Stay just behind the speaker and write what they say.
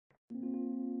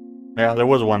Yeah, there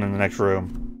was one in the next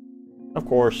room. Of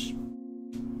course.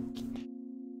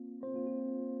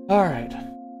 Alright.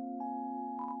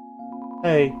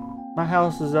 Hey, my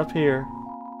house is up here.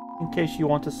 In case you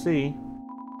want to see.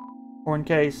 Or in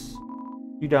case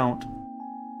you don't.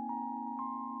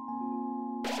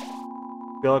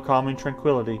 Feel a calming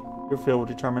tranquility. You're filled with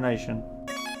determination.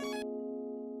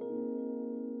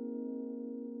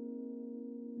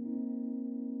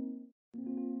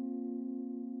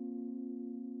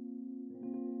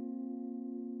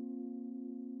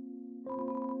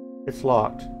 It's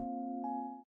locked.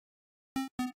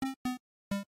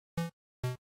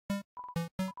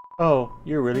 Oh,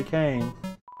 you really came.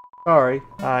 Sorry,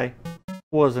 I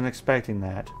wasn't expecting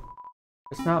that.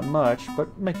 It's not much,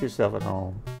 but make yourself at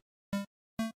home.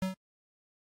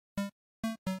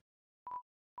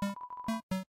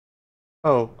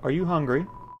 Oh, are you hungry?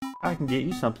 I can get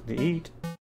you something to eat.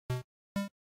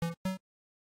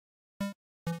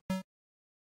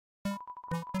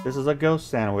 This is a ghost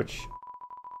sandwich.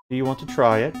 Do you want to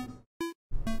try it?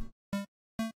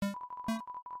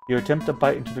 You attempt to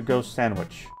bite into the ghost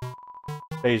sandwich.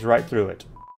 Phase right through it.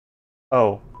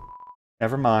 Oh,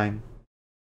 never mind.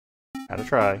 Gotta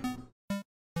try.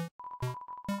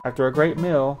 After a great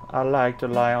meal, I like to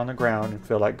lie on the ground and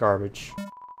feel like garbage.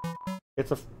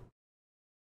 It's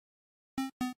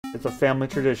a family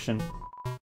tradition.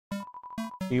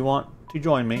 Do you want to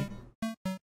join me?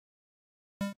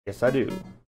 Yes, I do.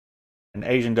 An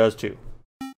Asian does too.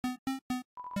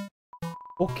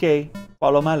 Okay,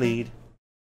 follow my lead.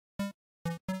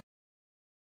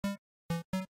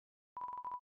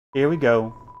 Here we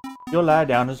go. You'll lie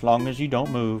down as long as you don't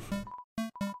move.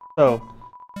 So,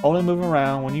 only move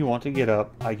around when you want to get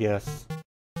up, I guess.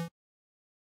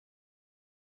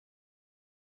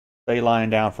 Stay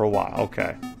lying down for a while,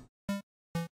 okay.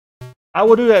 I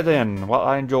will do that then, while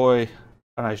I enjoy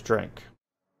a nice drink.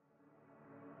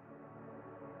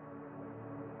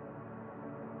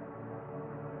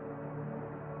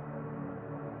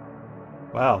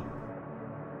 Wow.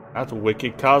 That's a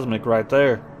wicked cosmic right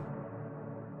there.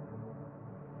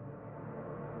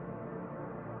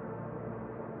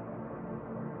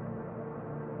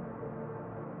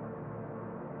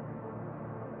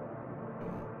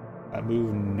 I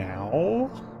move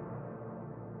now?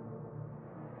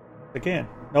 I can.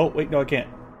 No, wait, no, I can't.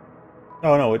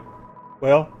 No, it...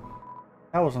 Well,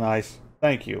 that was nice.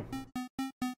 Thank you.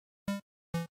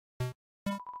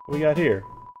 What we got here?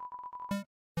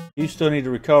 You still need to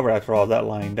recover after all that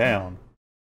lying down.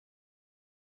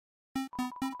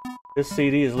 This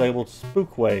CD is labeled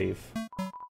Spook Wave.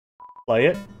 Play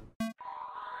it.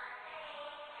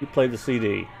 You play the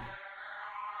CD.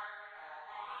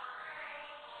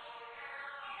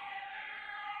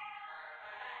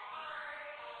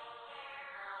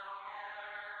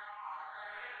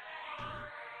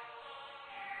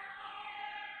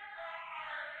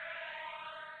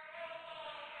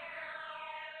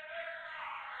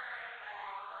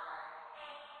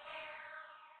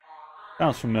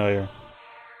 Sounds familiar.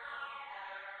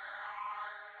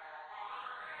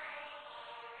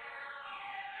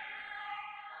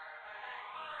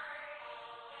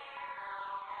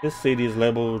 This CD is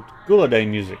labeled Gula Day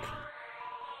Music.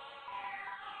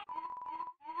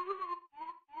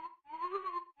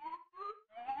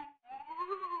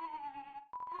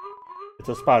 It's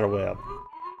a spider web.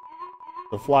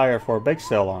 The flyer for a bake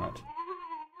sale on it.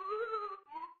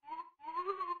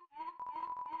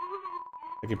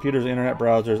 The computer's internet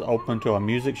browser is open to a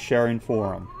music sharing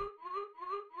forum.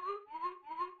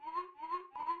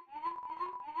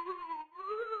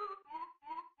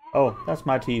 Oh, that's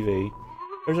my TV.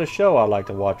 There's a show I like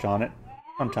to watch on it.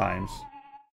 Sometimes.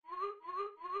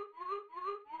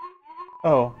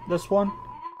 Oh, this one?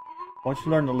 Once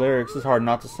you learn the lyrics, it's hard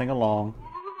not to sing along.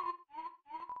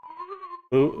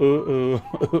 Ooh, ooh,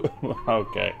 ooh.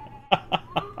 Okay.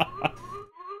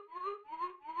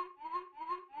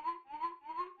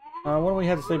 What do we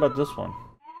have to say about this one?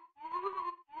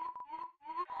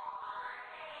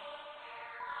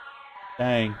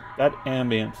 Dang, that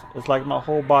ambience. It's like my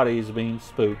whole body is being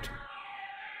spooked.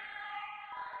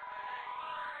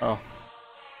 Oh.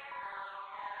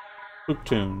 Spook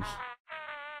tunes.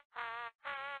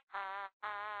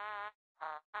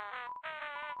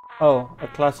 Oh, a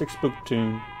classic spook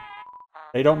tune.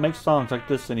 They don't make songs like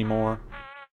this anymore.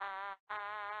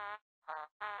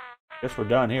 Guess we're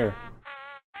done here.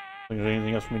 Think there's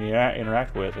anything else for me to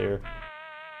interact with here.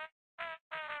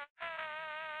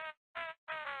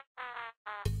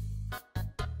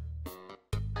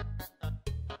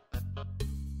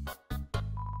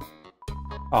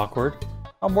 Awkward.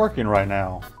 I'm working right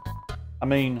now. I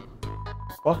mean,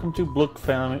 welcome to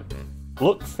WolfKhimah.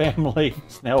 Look Family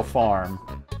Snail Farm.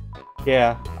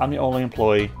 Yeah, I'm the only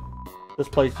employee. This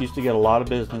place used to get a lot of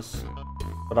business,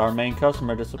 but our main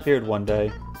customer disappeared one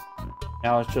day.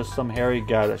 Now it's just some hairy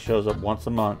guy that shows up once a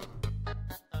month.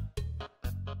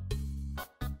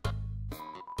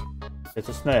 It's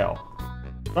a snail.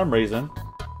 For some reason,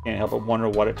 can't help but wonder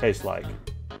what it tastes like.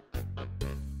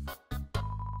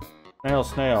 Snail,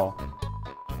 snail.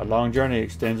 A long journey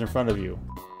extends in front of you.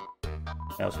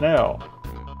 Snail, snail.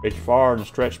 Reach far and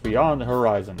stretch beyond the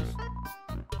horizons.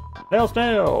 Snail,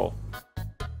 snail.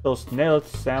 So snail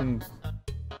Sam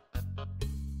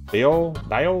Bio?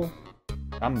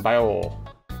 Sam Bio.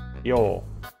 Yo.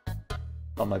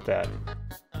 Something like that.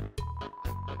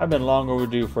 I've been long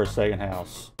overdue for a second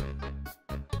house.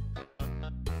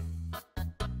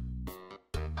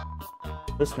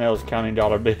 This snail is counting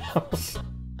dollar bills.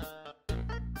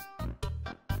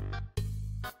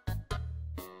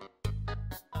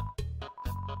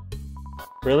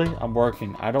 Really? I'm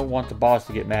working. I don't want the boss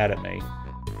to get mad at me.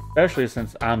 Especially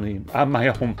since I'm my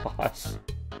own boss.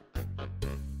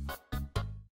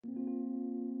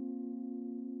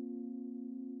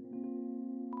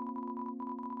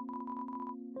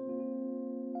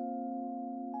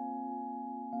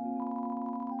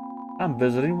 I'm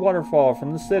visiting waterfall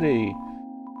from the city.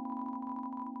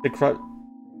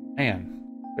 Man,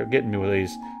 they're getting me with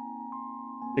these.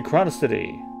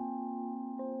 Synchronicity.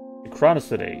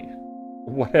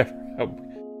 Whatever.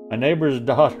 My neighbor's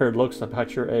daughter looks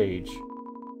about your age.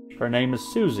 Her name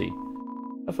is Susie.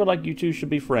 I feel like you two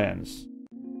should be friends.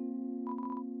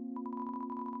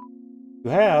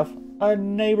 You have a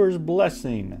neighbor's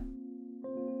blessing.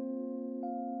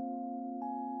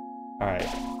 Alright,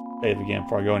 save again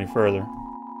before I go any further.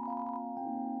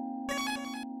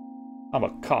 I'm a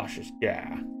cautious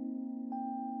guy.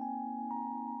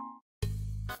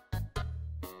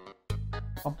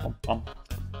 Bum, bum, bum.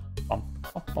 Bum,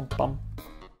 bum, bum, bum.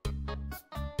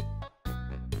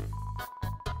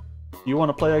 You want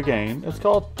to play a game? It's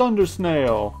called Thunder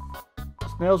Snail.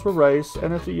 Snails will race,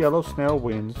 and if the yellow snail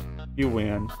wins, you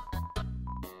win.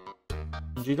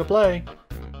 G to play.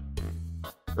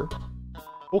 Sure.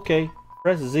 Okay.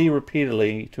 Press Z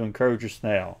repeatedly to encourage your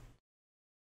snail.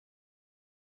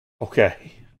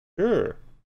 Okay. Sure.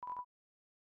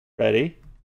 Ready?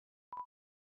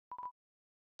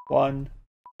 1.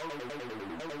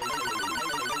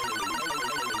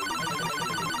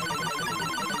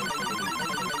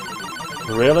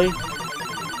 Really?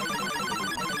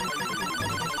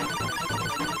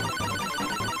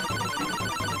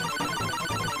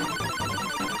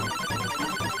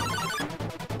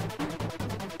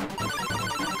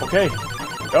 Okay,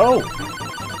 go!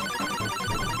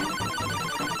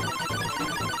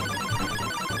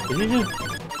 Is he just...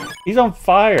 He's on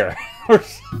fire!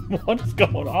 What is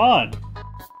going on?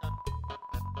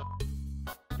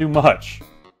 Too much.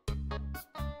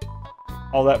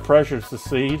 All that pressure to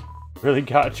succeed really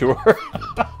got to her.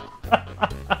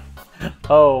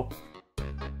 Oh.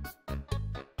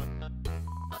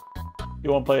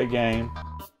 You want to play a game?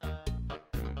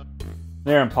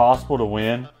 They're impossible to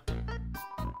win.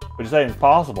 Would you say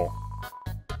impossible?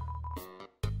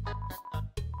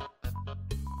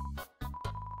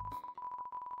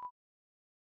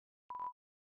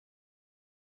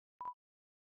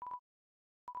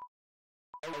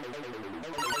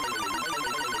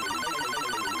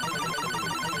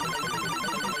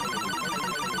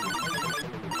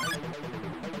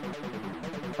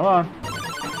 Come on.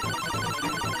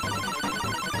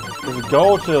 Is the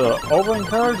goal to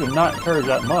over-encourage or not encourage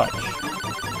that much?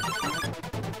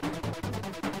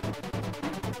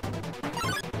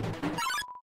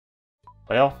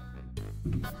 Well.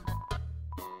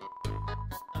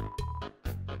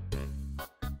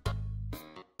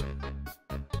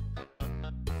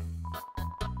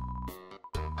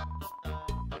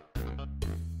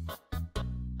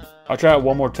 I'll try it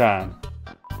one more time.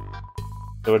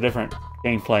 Do a different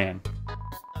game plan.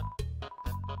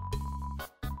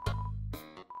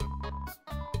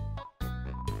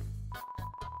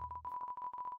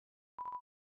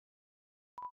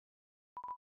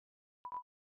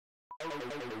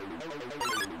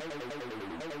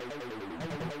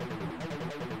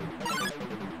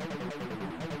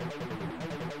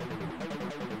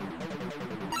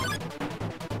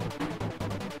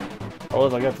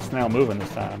 Oh, I got the snail moving this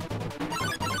time.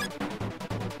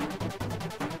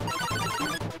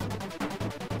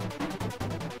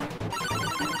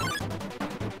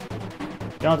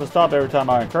 You don't have to stop every time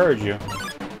I encourage you.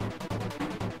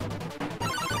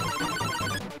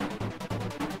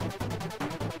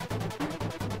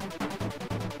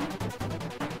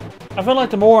 I feel like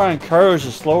the more I encourage,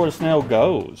 the slower the snail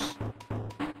goes.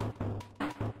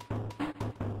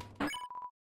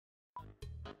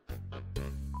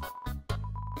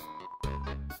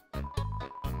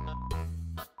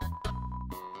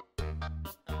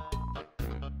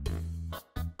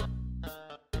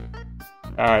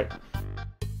 Alright.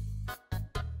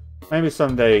 Maybe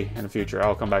someday in the future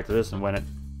I'll come back to this and win it.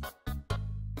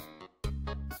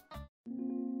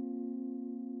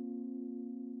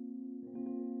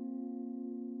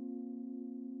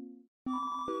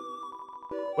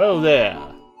 Well there.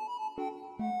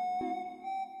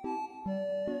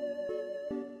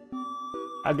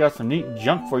 I got some neat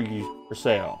junk for you for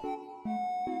sale.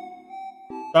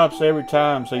 Stops every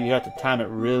time, so you have to time it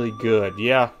really good.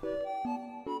 Yeah.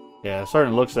 Yeah, it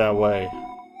certainly looks that way.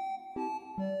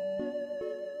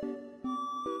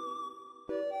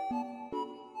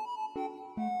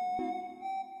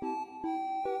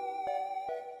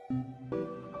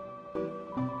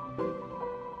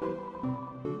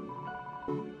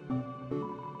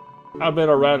 I've been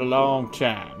around a long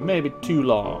time, maybe too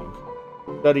long.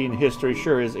 Studying history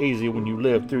sure is easy when you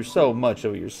live through so much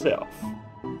of it yourself.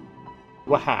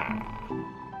 Waha!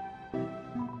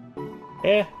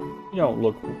 Eh? You don't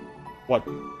look... What?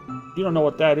 You don't know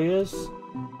what that is?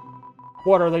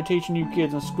 What are they teaching you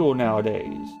kids in school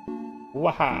nowadays?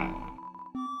 Waha!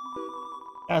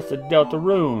 That's the Delta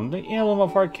Rune, the emblem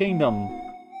of our kingdom.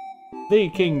 The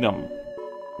kingdom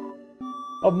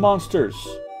of monsters.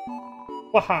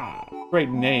 Waha! Great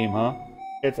name, huh?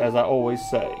 It's as I always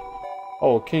say.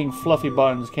 Oh, King Fluffy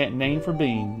Buns can't name for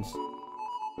beans.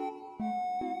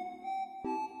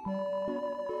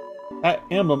 That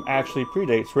emblem actually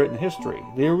predates written history.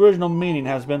 The original meaning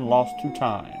has been lost to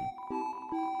time.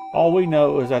 All we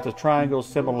know is that the triangles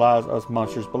symbolize us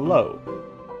monsters below,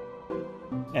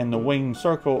 and the winged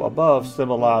circle above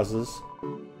symbolizes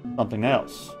something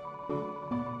else.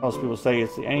 Most people say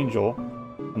it's the angel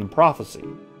and the prophecy.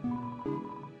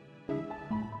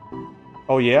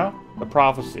 Oh yeah? The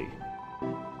prophecy.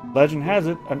 Legend has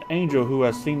it, an angel who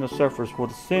has seen the surface will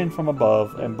descend from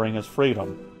above and bring us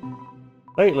freedom.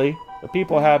 Lately, the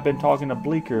people have been taking a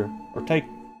bleaker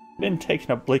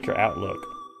outlook,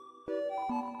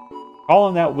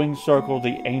 calling that winged circle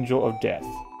the angel of death,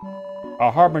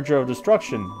 a harbinger of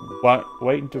destruction,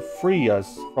 waiting to free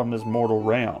us from this mortal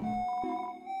realm.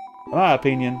 In my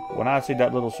opinion, when I see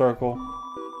that little circle,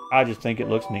 I just think it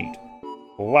looks neat.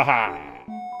 Waha!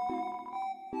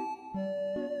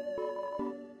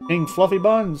 King Fluffy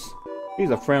Buns, he's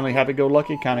a friendly,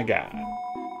 happy-go-lucky kind of guy.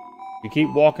 If you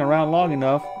keep walking around long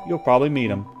enough, you'll probably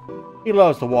meet him. He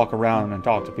loves to walk around and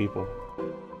talk to people.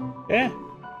 Eh?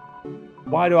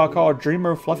 Why do I call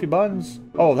Dreamer Fluffy Buns?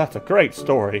 Oh, that's a great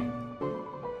story.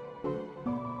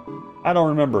 I don't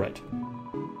remember it.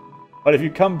 But if you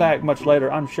come back much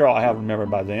later, I'm sure I'll have remembered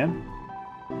by then.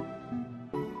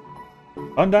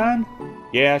 Undine?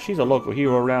 Yeah, she's a local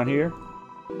hero around here.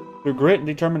 Through grit and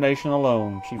determination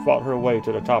alone, she fought her way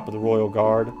to the top of the Royal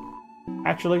Guard.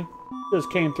 Actually,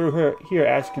 just came through here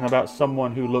asking about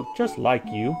someone who looked just like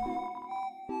you.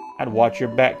 I'd watch your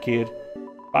back, kid.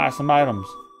 Buy some items.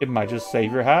 It might just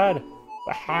save your hide.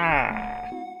 Aha!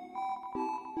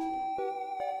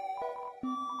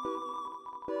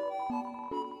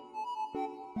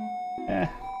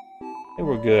 They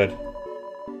were good.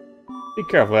 Be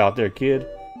careful out there, kid.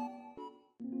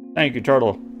 Thank you,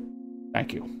 Turtle.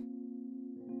 Thank you.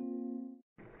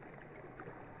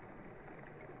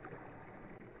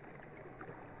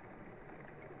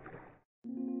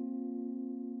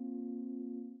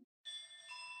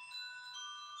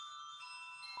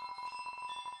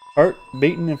 Hurt,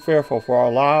 beaten, and fearful for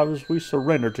our lives, we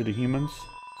surrendered to the humans.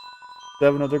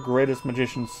 7 of the greatest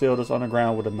magicians sealed us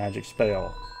underground with a magic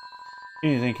spell.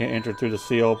 Anything can enter through the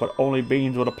seal, but only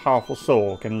beings with a powerful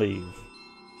soul can leave.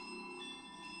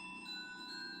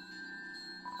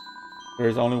 There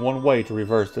is only one way to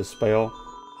reverse this spell.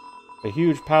 A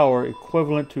huge power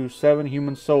equivalent to 7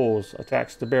 human souls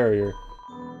attacks the barrier.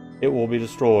 It will be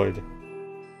destroyed.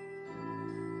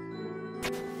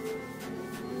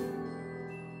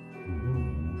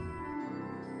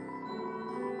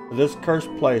 This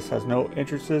cursed place has no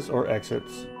entrances or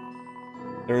exits.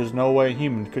 There is no way a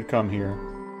human could come here.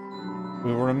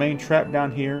 We will remain trapped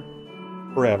down here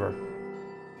forever.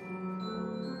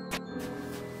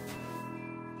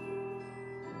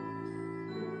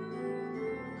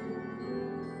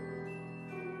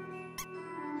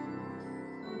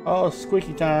 Oh,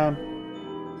 squeaky time.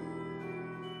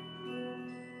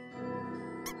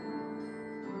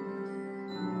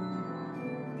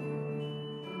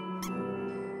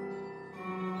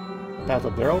 That's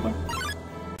up there, open?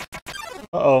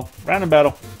 Uh-oh, random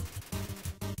battle.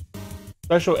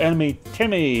 Special enemy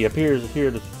Timmy appears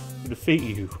here to defeat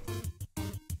you.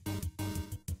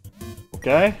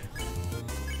 Okay.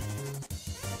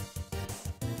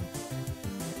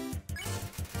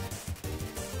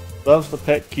 Loves to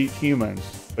pet cute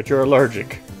humans, but you're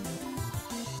allergic.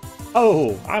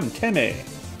 Oh, I'm Timmy.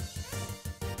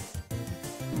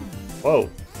 Whoa.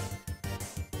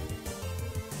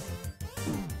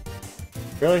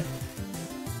 Really?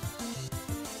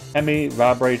 Timmy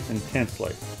vibrates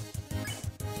intensely.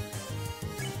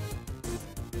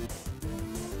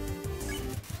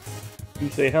 You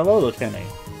say hello to Timmy.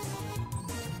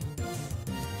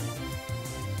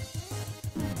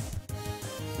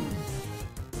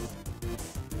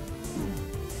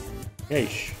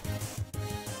 Yeesh.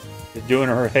 Just doing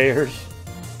her hairs.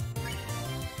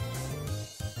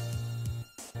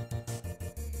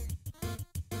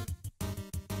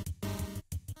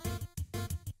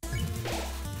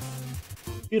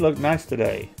 You look nice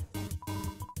today.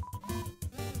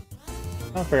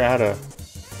 I'll figure out how to...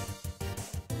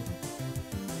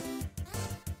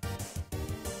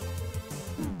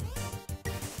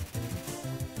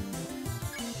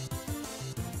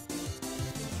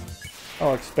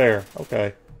 Oh, it's spare.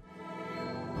 Okay.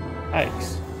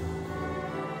 Thanks.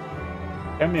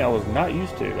 Tell me I was not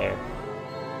used to there.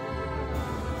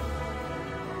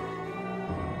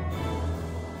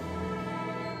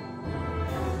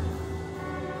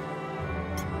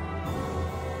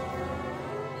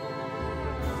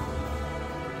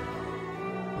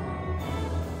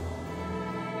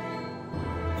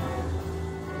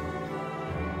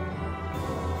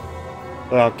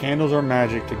 Well, candles are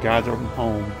magic to guide them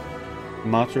home.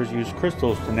 Monsters use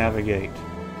crystals to navigate.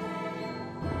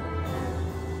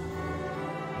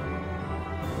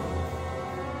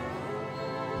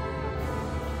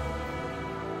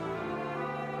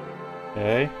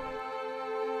 Okay.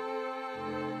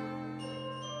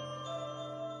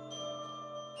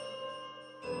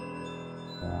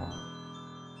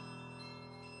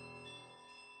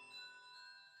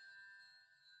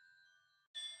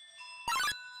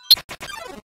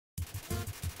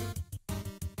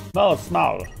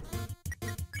 Small.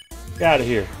 Get out of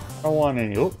here. I don't want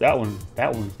any. Oh, that one's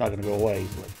not gonna go away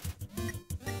easily.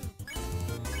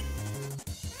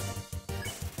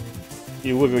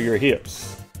 You wiggle your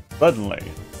hips. Suddenly.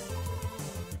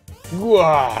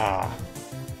 Wah!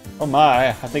 Oh my,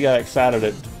 I think I excited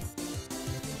it.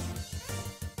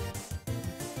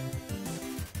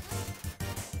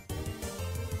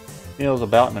 Neil's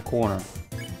about in the corner.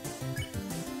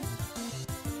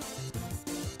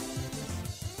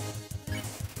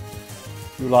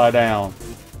 You lie down.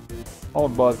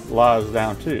 Old Buck lies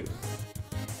down too.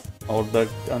 Old Buck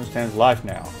understands life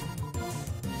now.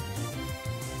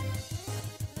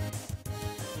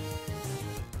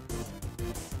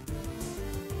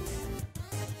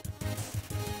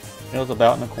 Neil's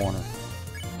about in the corner.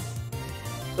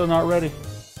 Still not ready.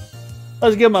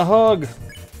 Let's give him a hug.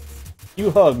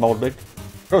 You hug, Moldbig.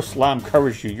 Your slime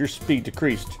covers you. Your speed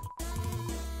decreased.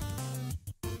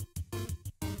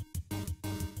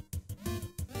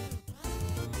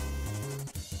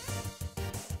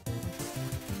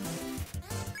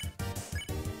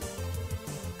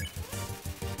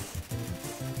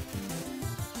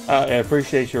 I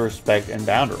appreciate your respect and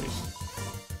boundaries.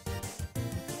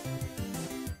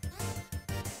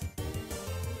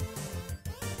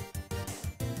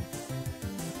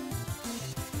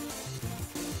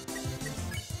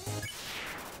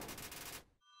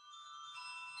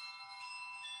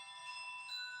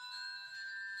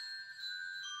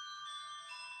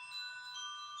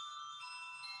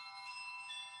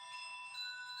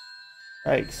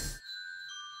 Thanks.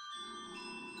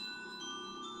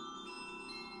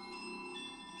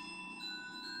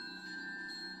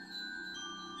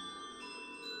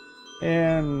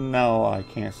 And no, I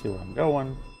can't see where I'm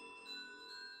going.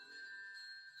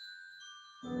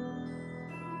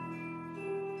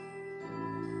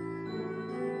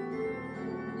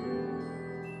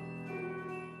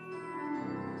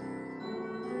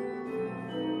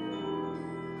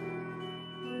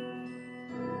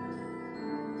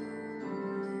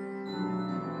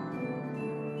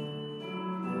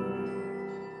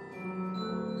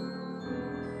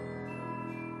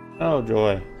 Oh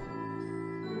joy.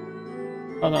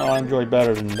 Nothing I enjoy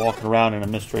better than walking around in a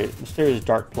mysterious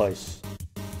dark place.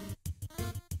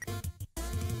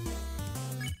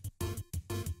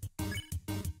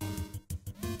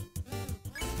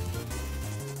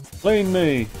 Clean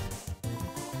me!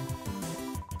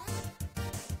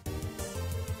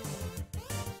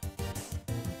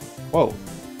 Whoa. I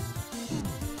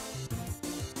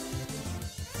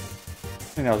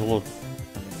think that was a little...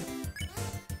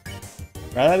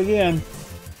 Try that again.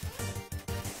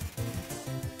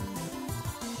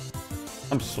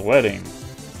 I'm sweating.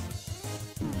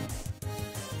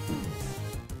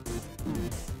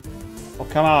 Oh,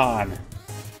 come on.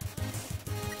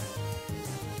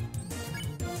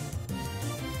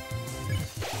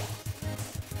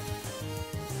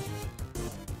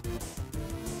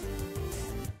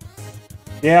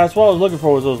 Yeah, that's what I was looking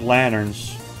for, was those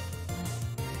lanterns.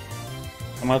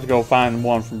 I'm gonna have to go find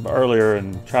one from earlier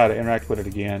and try to interact with it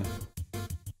again.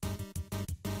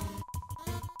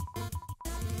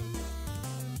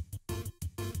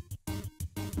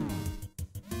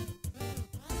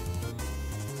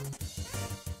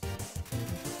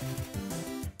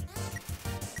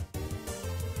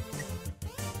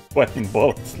 Sweating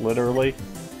bullets, literally.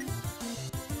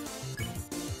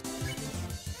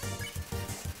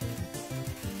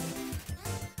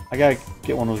 I gotta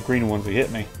get one of those green ones that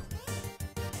hit me.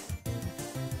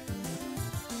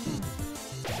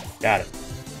 Got it.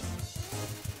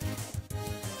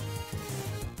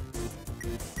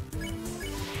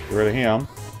 Get rid of him.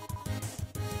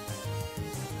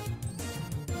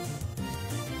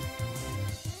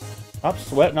 Stop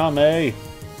sweating on me.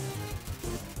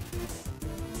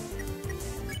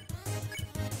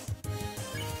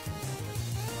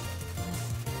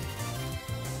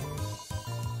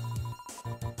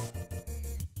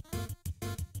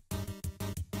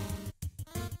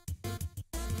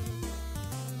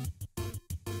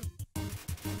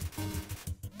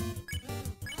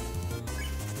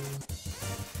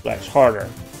 Slash harder.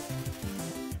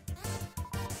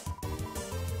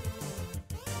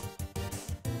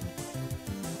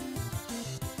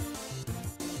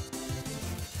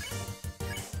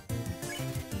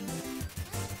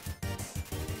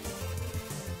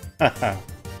 Haha.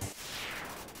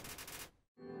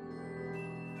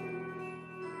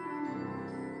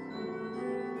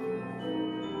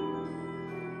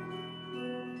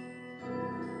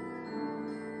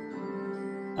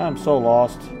 I'm so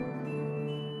lost.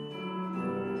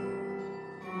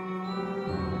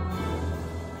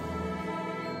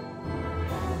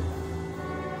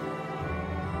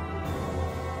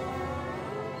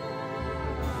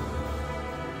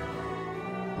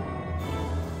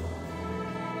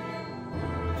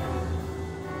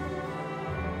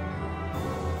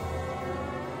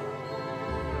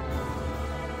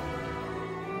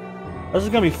 This is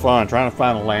gonna be fun, trying to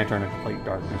find a lantern in complete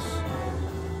darkness.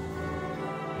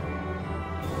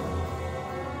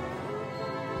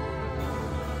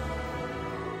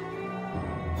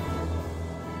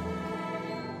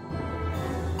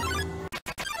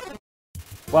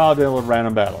 While dealing with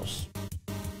random battles.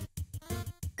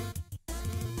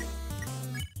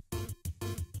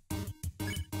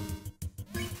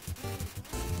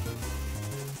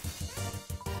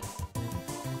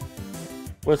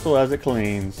 Whistle as it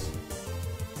cleans.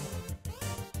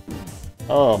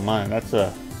 Oh man, that's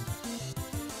a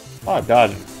lot of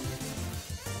dodging.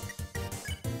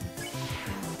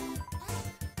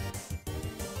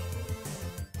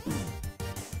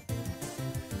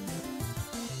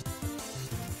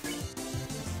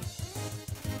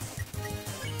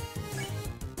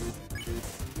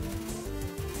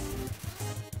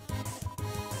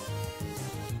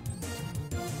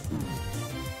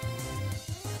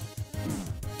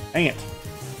 Dang it.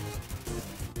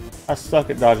 I suck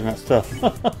at dodging that stuff.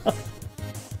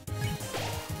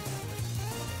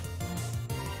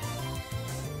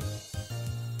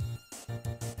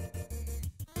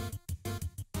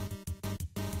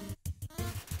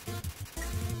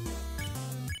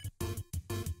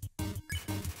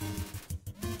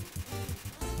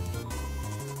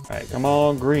 Alright, come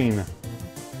on, green.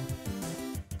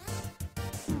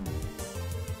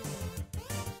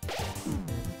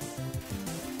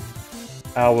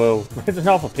 I will raise it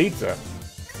off a pizza.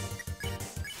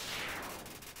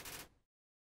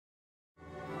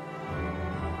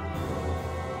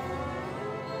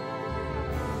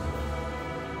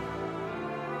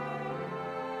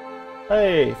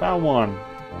 Hey, found one.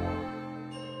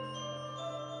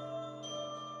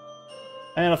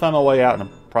 And I found my way out in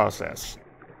the process.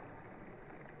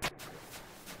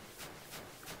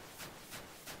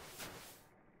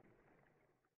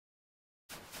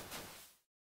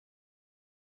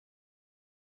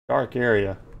 Dark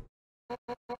area.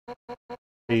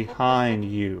 Behind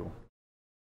you.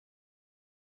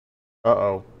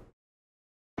 Uh-oh.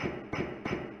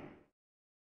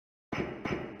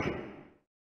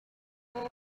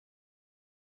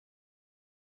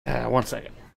 One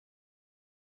second.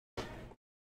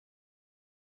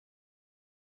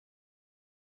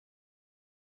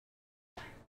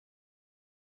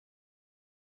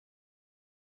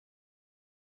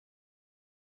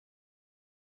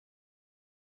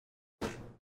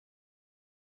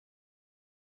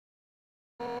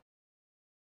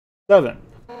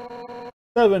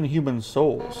 Seven human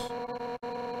souls.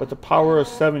 With the power of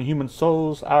 7 human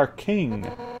souls, our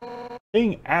king,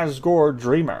 King Asgore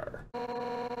Dreamer,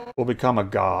 will become a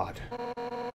god.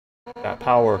 That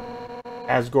power,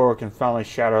 Asgore can finally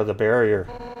shatter the barrier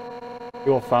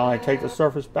You will finally take the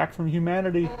surface back from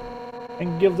humanity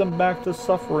and give them back the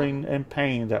suffering and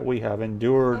pain that we have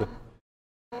endured.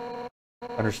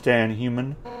 Understand,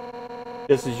 human?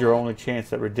 This is your only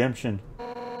chance at redemption.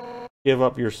 Give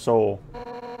up your soul,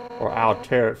 or I'll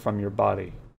tear it from your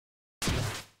body.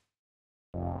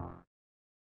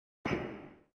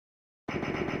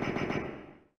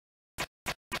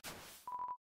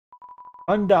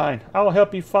 Undyne, I will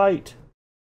help you fight.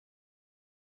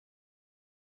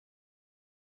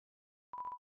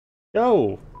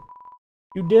 Yo!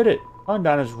 You did it!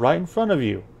 Undyne is right in front of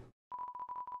you.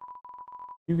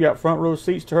 You got front row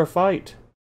seats to her fight.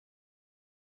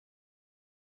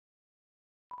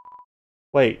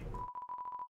 Wait.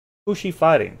 Who's she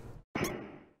fighting?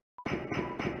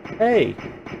 Hey!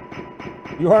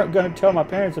 You aren't going to tell my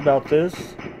parents about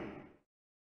this.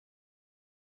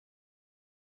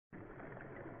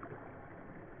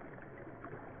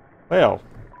 Well.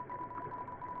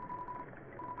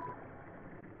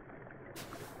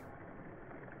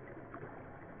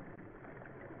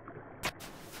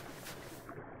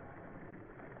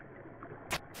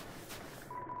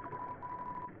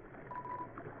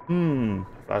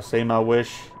 If I say my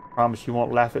wish, promise you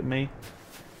won't laugh at me?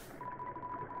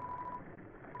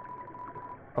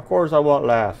 Of course I won't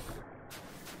laugh.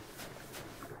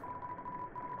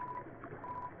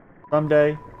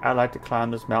 Someday, I'd like to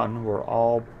climb this mountain we're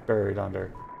all buried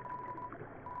under.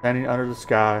 Standing under the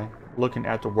sky, looking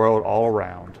at the world all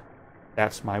around.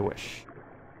 That's my wish.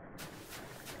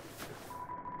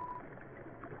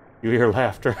 You hear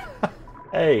laughter?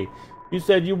 Hey, you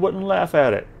said you wouldn't laugh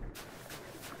at it.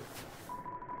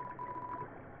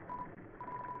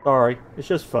 Sorry, it's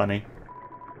just funny.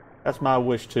 That's my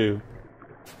wish too.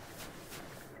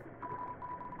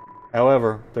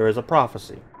 However, there is a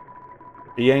prophecy.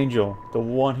 The angel, the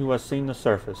one who has seen the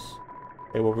surface,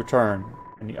 they will return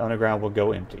and the underground will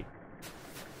go empty.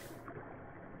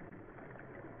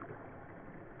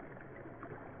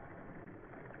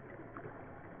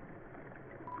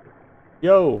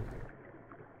 Yo!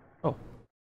 Oh.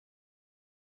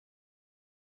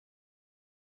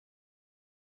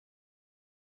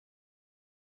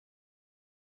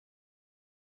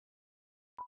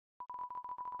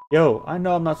 Yo, I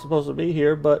know I'm not supposed to be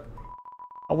here, but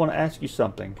I want to ask you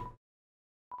something.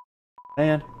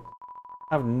 Man,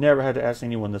 I've never had to ask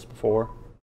anyone this before.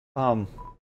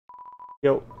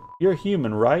 Yo, you're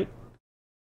human, right?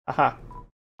 Aha.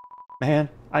 Man,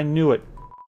 I knew it.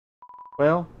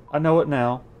 Well, I know it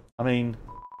now. I mean,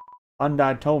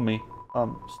 Undyne told me,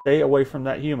 stay away from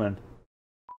that human.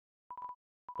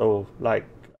 So, like,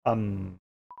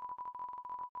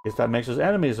 guess that makes us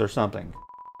enemies or something.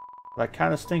 But I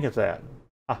kind of stink at that.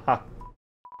 Haha.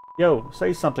 Yo,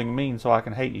 say something mean so I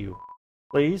can hate you.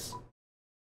 Please?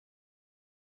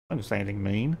 I don't say anything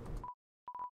mean.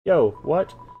 Yo,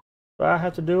 what? Do I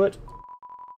have to do it?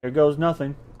 Here goes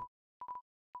nothing.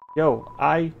 Yo,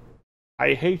 I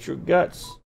hate your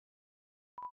guts.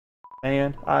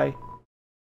 Man, I'm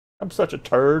such a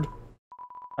turd.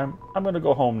 I'm gonna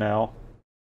go home now.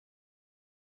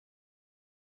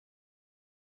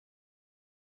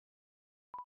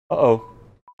 Uh-oh.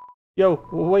 Yo,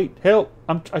 wait, help!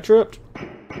 I tripped.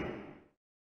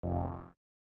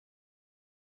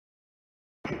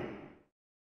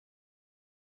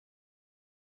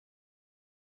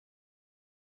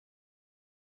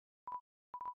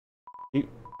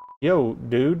 Yo,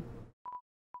 dude.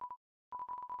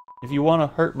 If you want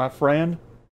to hurt my friend,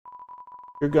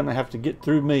 you're gonna have to get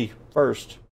through me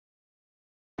first.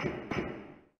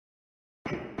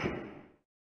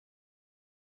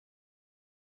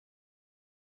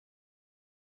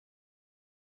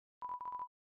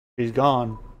 He's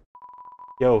gone.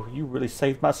 Yo, you really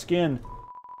saved my skin.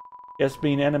 Guess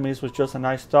being enemies was just a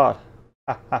nice thought.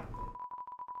 Ha ha.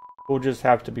 We'll just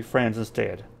have to be friends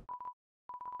instead.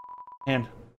 And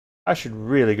I should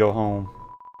really go home.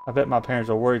 I bet my parents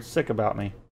are worried sick about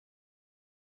me.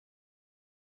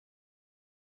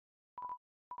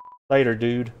 Later,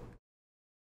 dude.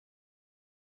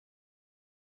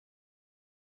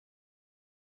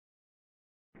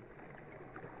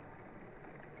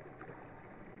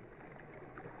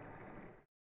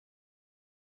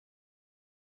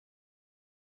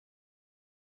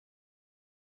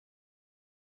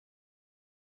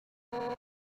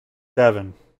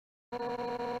 Seven.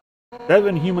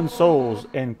 7 human souls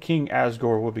and King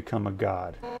Asgore will become a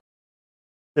god.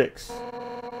 6.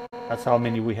 That's how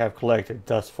many we have collected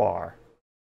thus far.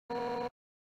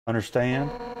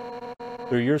 Understand?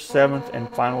 Through your 7th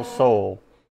and final soul,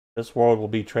 this world will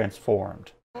be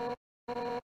transformed.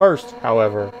 First,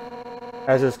 however,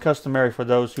 as is customary for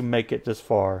those who make it this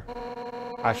far,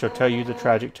 I shall tell you the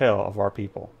tragic tale of our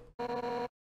people.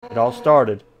 It all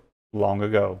started long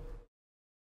ago.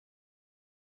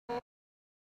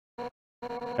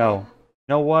 No. You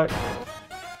know what?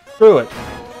 Screw it.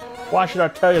 Why should I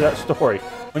tell you that story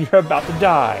when you're about to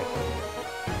die?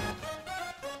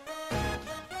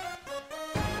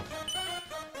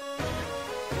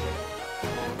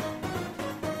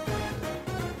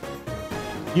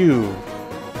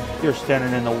 You're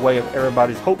standing in the way of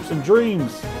everybody's hopes and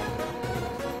dreams.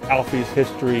 Alfie's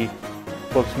history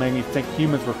books made me think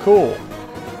humans were cool,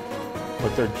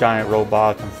 with their giant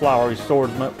robots and flowery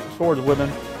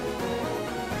swordswomen.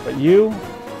 But you're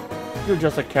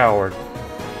just a coward,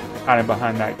 hiding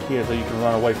behind that kid so you can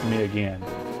run away from me again.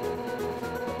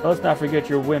 Let's not forget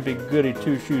your wimpy goody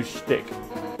two-shoes stick.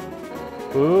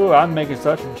 Ooh, I'm making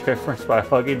such a difference by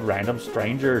hugging random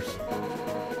strangers.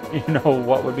 You know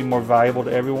what would be more valuable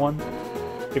to everyone?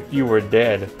 If you were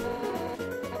dead.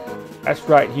 That's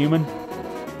right, human.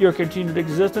 Your continued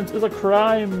existence is a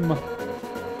crime.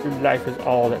 Your life is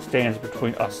all that stands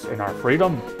between us and our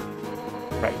freedom.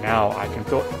 Right now, I can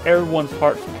feel everyone's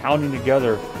hearts pounding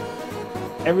together.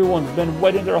 Everyone's been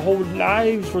waiting their whole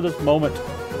lives for this moment.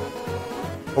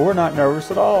 But we're not nervous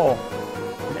at all.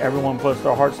 When everyone puts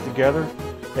their hearts together,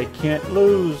 they can't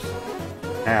lose.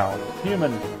 Now,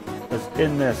 human, let's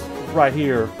end this right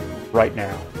here, right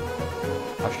now.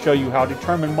 I'll show you how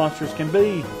determined monsters can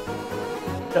be.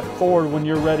 Step forward when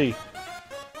you're ready.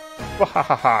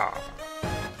 Wahahaha.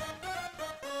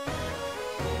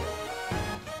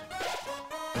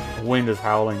 The wind is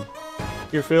howling.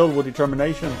 You're filled with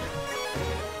determination.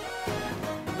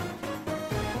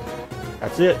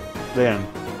 That's it, then.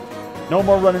 No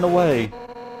more running away.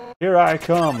 Here I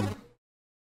come.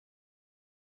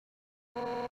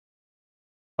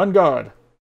 On guard.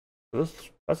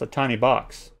 That's a tiny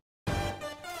box.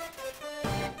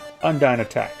 Undyne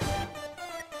attacks.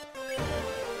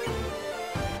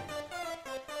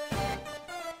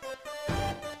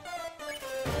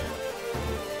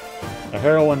 A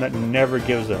heroine that never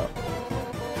gives up.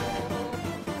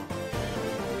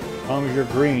 As long as you're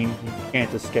green, you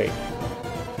can't escape.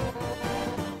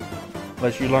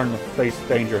 Unless you learn to face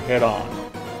danger head on.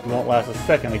 You won't last a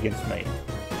second against me.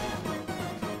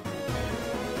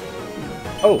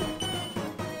 Oh!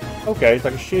 Okay, it's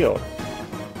like a shield.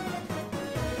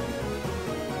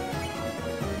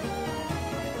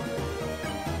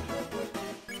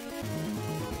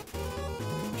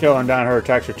 Killing down her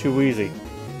attacks are too easy.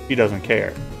 She doesn't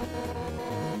care.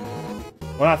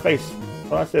 When I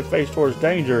said face towards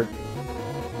danger,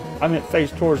 I meant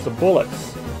face towards the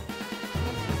bullets.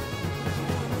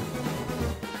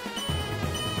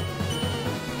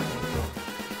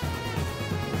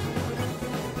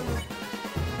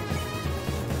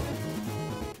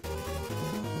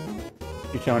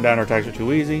 You're killing down her attacks are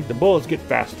too easy. The bullets get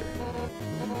faster.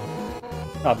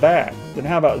 Not bad. Then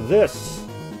how about this?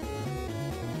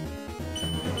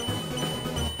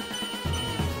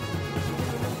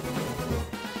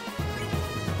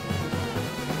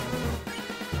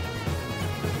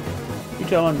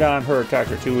 Telling down her attacks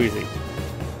are too easy.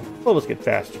 Bullets get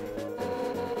faster.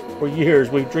 For years,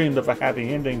 we've dreamed of a happy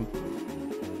ending.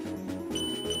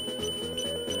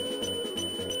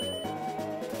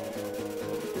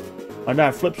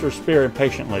 Undyne flips her spear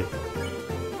impatiently.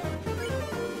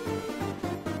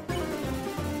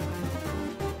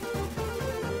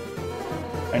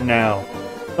 And now,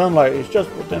 sunlight is just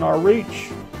within our reach.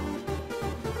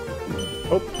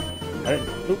 Oh, I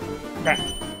didn't. Oop, crap.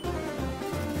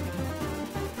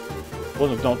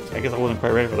 I guess I wasn't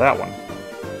quite ready for that one.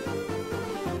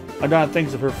 Undyne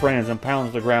thinks of her friends and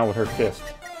pounds the ground with her fist.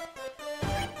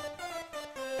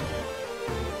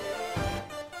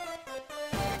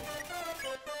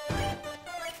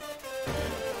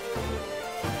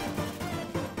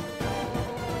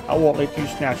 I won't let you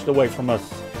snatch it away from us.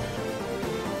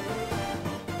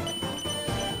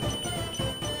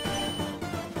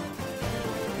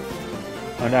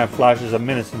 Undyne flashes a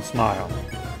menacing smile.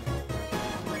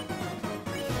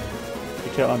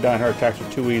 Tell Undyne her attacks are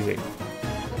too easy.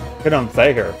 Good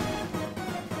unfair.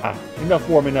 Enough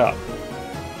warming up.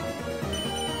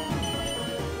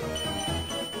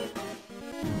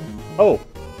 Oh!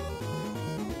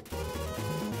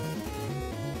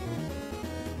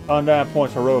 Undyne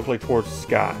points heroically towards the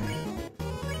sky.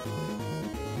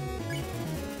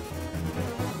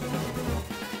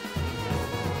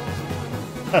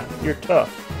 You're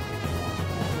tough.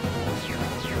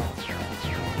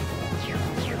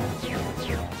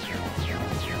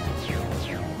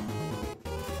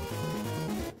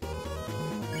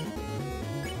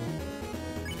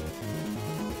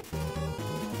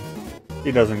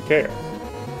 He doesn't care.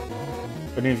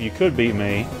 But if you could beat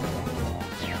me,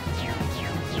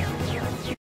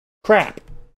 Crap!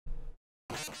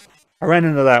 I ran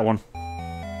into that one.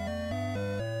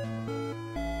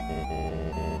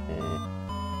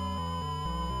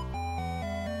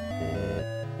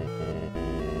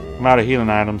 I'm out of healing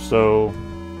items, so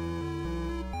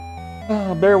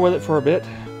bear with it for a bit.